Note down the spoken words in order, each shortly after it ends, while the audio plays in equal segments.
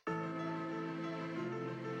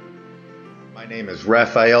My name is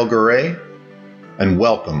Raphael Garay, and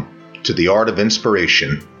welcome to the Art of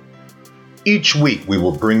Inspiration. Each week we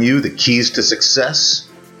will bring you the keys to success,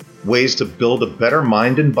 ways to build a better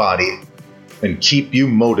mind and body, and keep you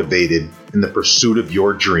motivated in the pursuit of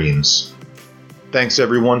your dreams. Thanks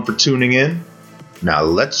everyone for tuning in. Now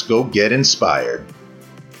let's go get inspired.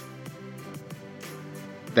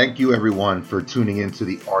 Thank you everyone for tuning into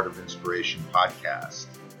the Art of Inspiration podcast.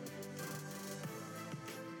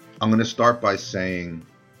 I'm going to start by saying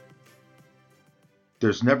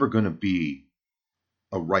there's never going to be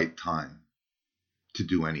a right time to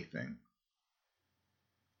do anything.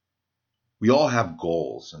 We all have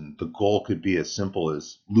goals, and the goal could be as simple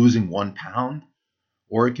as losing 1 pound,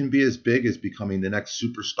 or it can be as big as becoming the next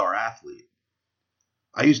superstar athlete.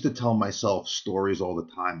 I used to tell myself stories all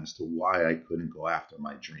the time as to why I couldn't go after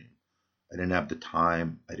my dream. I didn't have the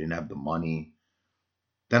time, I didn't have the money.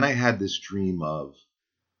 Then I had this dream of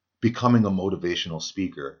becoming a motivational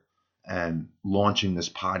speaker and launching this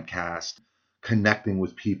podcast, connecting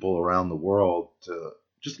with people around the world to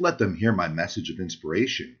just let them hear my message of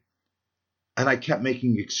inspiration. And I kept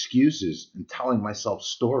making excuses and telling myself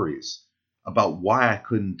stories about why I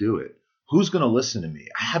couldn't do it. Who's going to listen to me?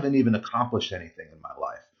 I haven't even accomplished anything in my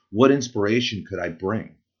life. What inspiration could I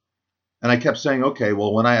bring? And I kept saying, okay,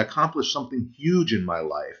 well, when I accomplish something huge in my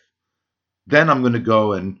life, then I'm going to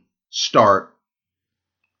go and start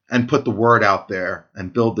and put the word out there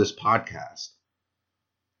and build this podcast.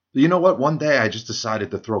 But you know what? One day I just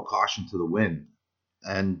decided to throw caution to the wind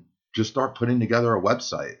and just start putting together a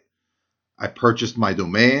website. I purchased my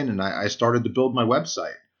domain and I started to build my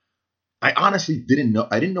website. I honestly didn't know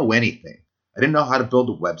anything. I didn't know how to build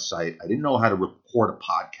a website. I didn't know how to record a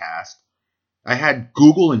podcast. I had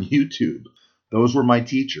Google and YouTube. Those were my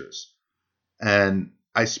teachers. And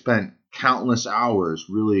I spent countless hours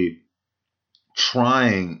really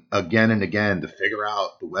trying again and again to figure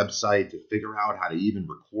out the website, to figure out how to even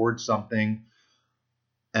record something.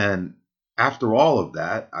 And after all of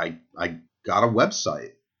that, I got a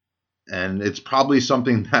website. And it's probably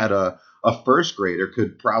something that a first grader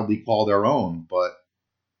could proudly call their own. But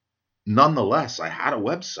nonetheless, I had a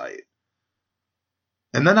website.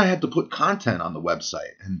 And then I had to put content on the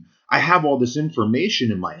website. And I have all this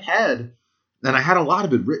information in my head. And I had a lot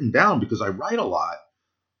of it written down because I write a lot.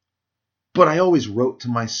 But I always wrote to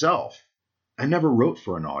myself. I never wrote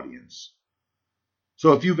for an audience.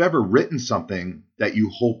 So if you've ever written something that you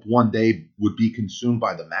hope one day would be consumed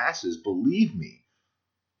by the masses, believe me,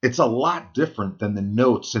 it's a lot different than the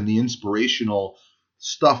notes and the inspirational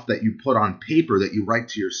stuff that you put on paper that you write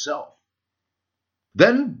to yourself.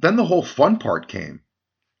 Then the whole fun part came,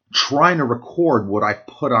 trying to record what I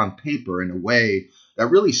put on paper in a way that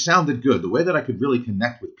really sounded good, the way that I could really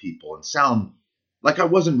connect with people and sound like I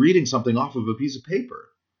wasn't reading something off of a piece of paper.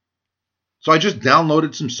 So I just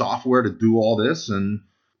downloaded some software to do all this, and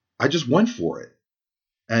I just went for it.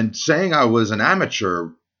 And saying I was an amateur,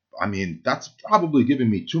 I mean, that's probably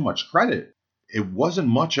giving me too much credit. It wasn't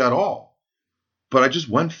much at all, but I just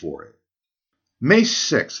went for it. May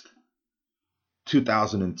 6th,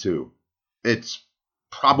 2002. It's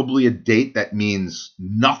probably a date that means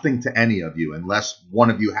nothing to any of you, unless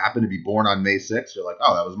one of you happen to be born on May 6th. You're like,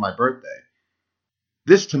 oh, that was my birthday.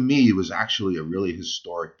 This, to me, was actually a really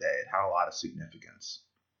historic day. It had a lot of significance.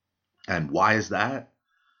 And why is that?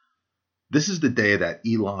 This is the day that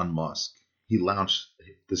Elon Musk, he launched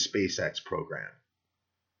the SpaceX program.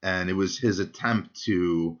 And it was his attempt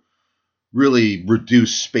to really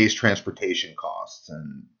reduce space transportation costs.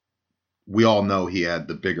 And we all know he had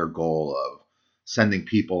the bigger goal of sending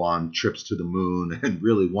people on trips to the moon and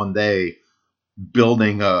really one day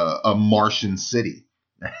building a Martian city.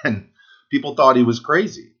 And people thought he was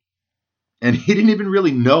crazy. And he didn't even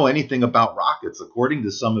really know anything about rockets. According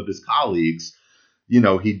to some of his colleagues, you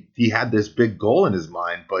know, he had this big goal in his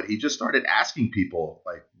mind, but he just started asking people,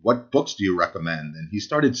 like, what books do you recommend? And he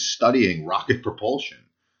started studying rocket propulsion.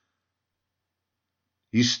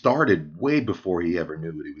 He started way before he ever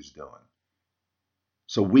knew what he was doing.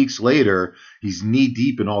 So weeks later, he's knee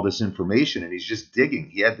deep in all this information and he's just digging.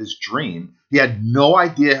 He had this dream. He had no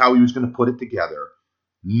idea how he was going to put it together,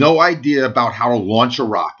 no idea about how to launch a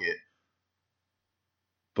rocket.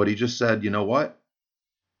 But he just said, you know what?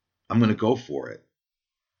 I'm going to go for it.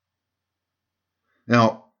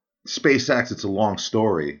 Now, SpaceX, it's a long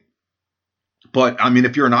story. But I mean,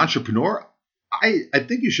 if you're an entrepreneur, I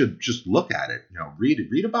think you should just look at it,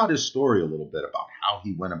 read about his story a little bit about how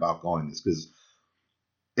he went about going this, because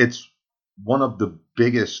it's one of the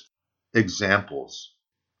biggest examples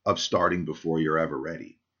of starting before you're ever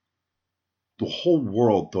ready. The whole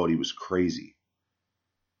world thought he was crazy.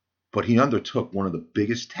 But he undertook one of the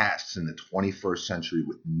biggest tasks in the 21st century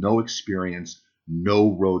with no experience, no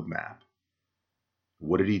roadmap.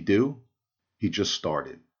 What did he do? He just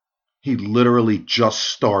started. He literally just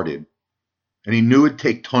started. And he knew it'd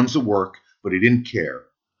take tons of work, but he didn't care.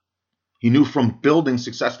 He knew from building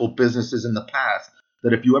successful businesses in the past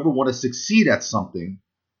that if you ever want to succeed at something,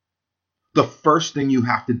 the first thing you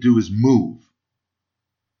have to do is move.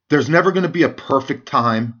 There's never going to be a perfect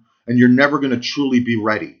time, and you're never going to truly be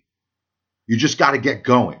ready. You just got to get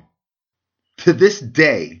going. To this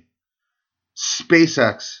day,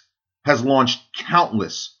 SpaceX has launched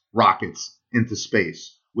countless rockets into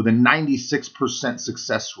space with a 96%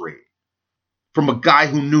 success rate from a guy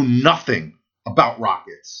who knew nothing about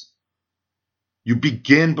rockets. You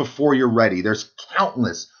begin before you're ready. There's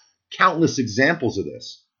countless examples of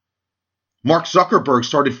this. Mark Zuckerberg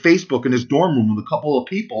started Facebook in his dorm room with a couple of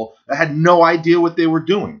people that had no idea what they were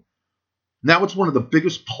doing. Now it's one of the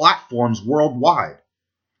biggest platforms worldwide.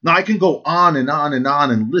 Now I can go on and on and on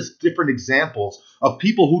and list different examples of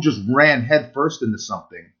people who just ran headfirst into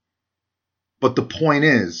something. But the point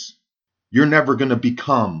is, you're never going to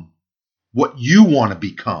become what you want to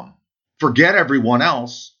become. Forget everyone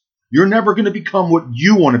else. You're never going to become what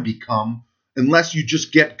you want to become unless you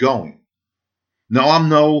just get going. Now, I'm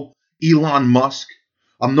no Elon Musk.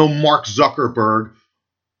 I'm no Mark Zuckerberg.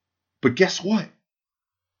 But guess what?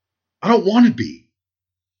 I don't want to be.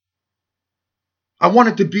 I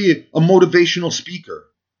wanted to be a motivational speaker.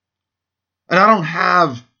 And I don't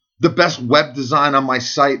have the best web design on my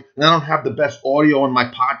site, and I don't have the best audio on my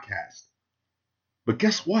podcast. But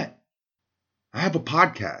guess what? I have a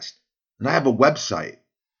podcast, and I have a website,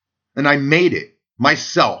 and I made it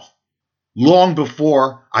myself long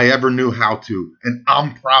before I ever knew how to, and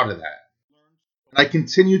I'm proud of that. And I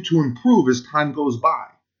continue to improve as time goes by.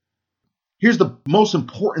 Here's the most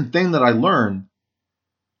important thing that I learned.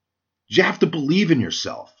 You have to believe in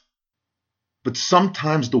yourself. But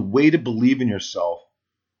sometimes the way to believe in yourself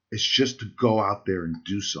is just to go out there and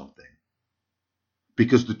do something.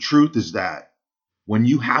 Because the truth is that when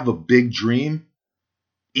you have a big dream,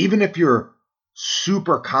 even if you're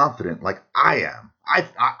super confident like I am,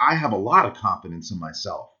 I have a lot of confidence in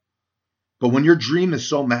myself. But when your dream is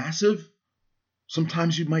so massive,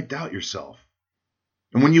 sometimes you might doubt yourself.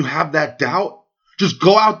 And when you have that doubt, just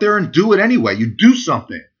go out there and do it anyway. You do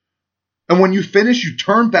something. And when you finish, you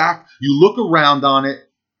turn back, you look around on it,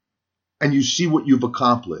 and you see what you've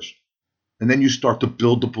accomplished. And then you start to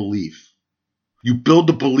build the belief. You build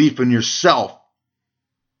the belief in yourself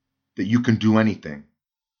that you can do anything.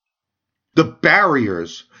 The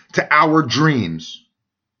barriers to our dreams,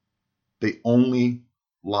 they only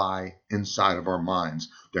lie inside of our minds.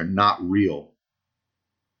 They're not real.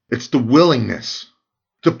 It's the willingness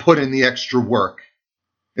to put in the extra work.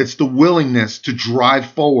 It's the willingness to drive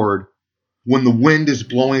forward when the wind is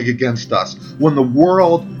blowing against us, when the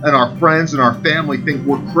world and our friends and our family think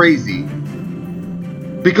we're crazy.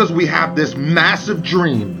 Because we have this massive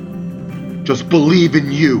dream. Just believe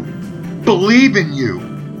in you. Believe in you.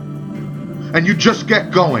 And you just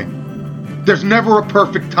get going. There's never a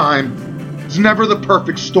perfect time. There's never the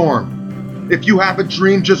perfect storm. If you have a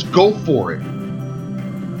dream, just go for it.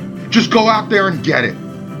 Just go out there and get it.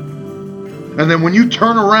 And then when you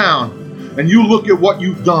turn around and you look at what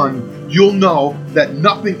you've done, you'll know that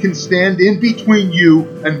nothing can stand in between you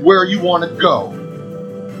and where you want to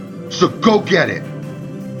go. So go get it.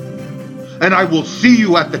 And I will see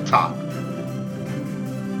you at the top.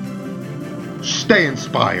 Stay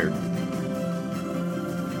inspired.